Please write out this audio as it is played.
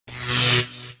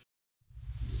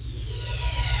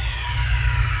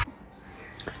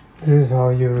This is how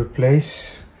you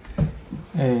replace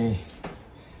a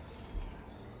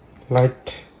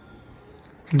light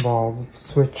bulb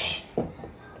switch.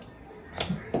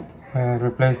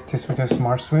 Replace this with a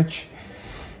smart switch.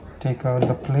 Take out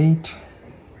the plate.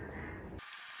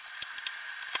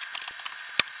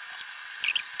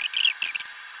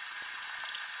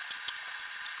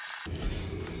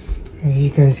 As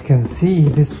you guys can see,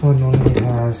 this one only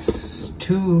has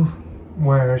two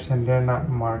wires and they're not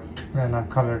marked, they're not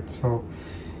colored, so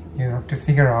you have to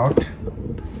figure out.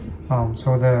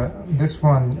 So this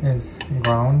one is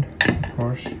ground, of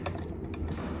course.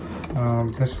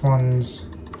 This one's,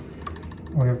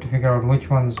 we have to figure out which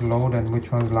one's load and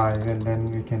which one's live, and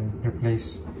then we can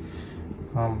replace.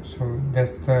 So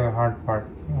that's the hard part.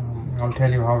 I'll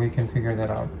tell you how we can figure that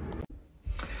out.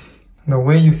 The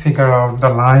way you figure out the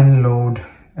line, load,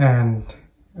 and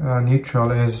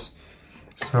neutral is,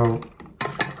 so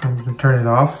I'm going to turn it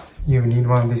off. You need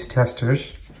one of these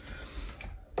testers.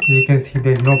 You can see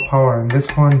there's no power in this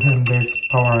one and there's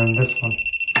power in this one.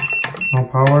 No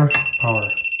power, power.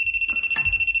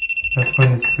 That's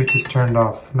when the switch is turned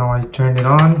off. Now I turned it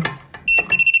on.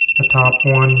 The top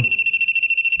one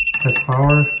has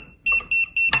power.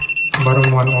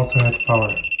 Bottom one also has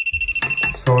power.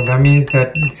 So that means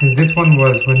that since this one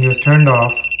was, when it was turned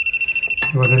off,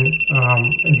 it wasn't,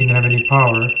 it didn't have any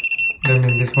power. That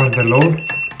means this one's the load,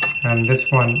 and this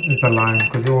one is the line,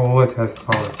 because it always has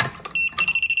power.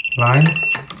 Line,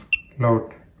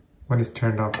 load, when it's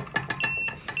turned off.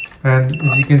 And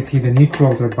as you can see, the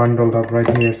neutrals are bundled up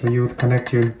right here, so you would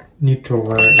connect your neutral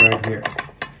wire right here.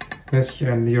 This,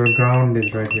 and your ground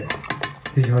is right here.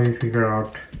 This is how you figure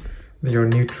out your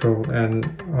neutral and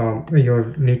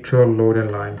your neutral, load, and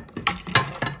line.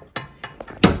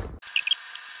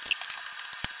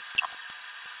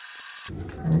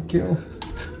 Thank you.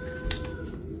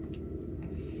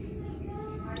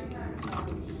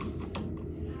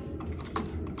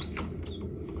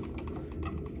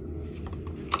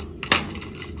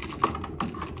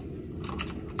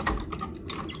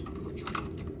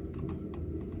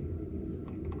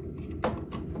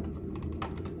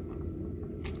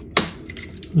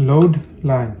 Load,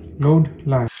 line, load,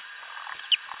 line.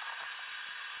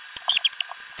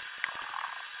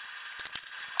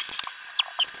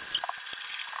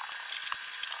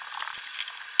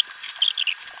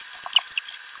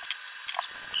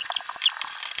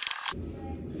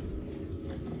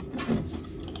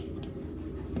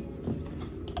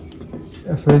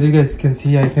 So as you guys can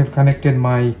see, I have connected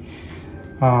my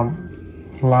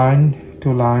line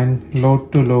to line,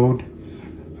 load to load,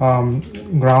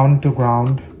 ground to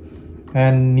ground,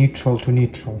 and neutral to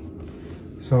neutral.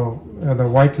 So the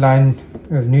white line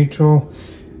is neutral,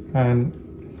 and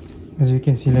as you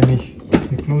can see, let me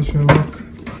take a closer look.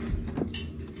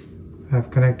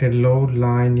 I've connected load,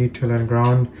 line, neutral, and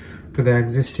ground to the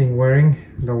existing wiring.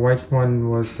 The white one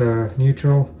was the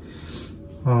neutral,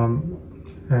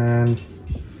 and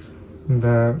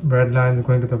the red line is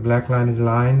going to the black line is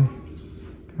line.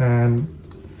 And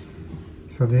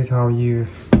so this is how you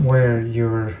wire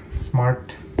your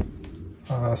smart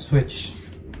switch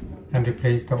and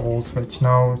replace the old switch.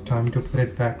 Now time to put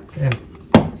it back in.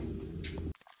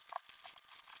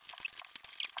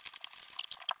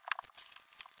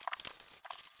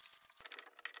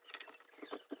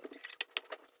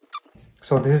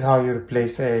 So this is how you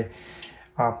replace a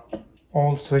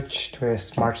old switch to a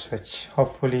smart switch.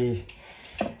 Hopefully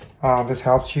this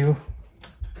helps you.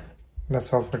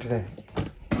 That's all for today.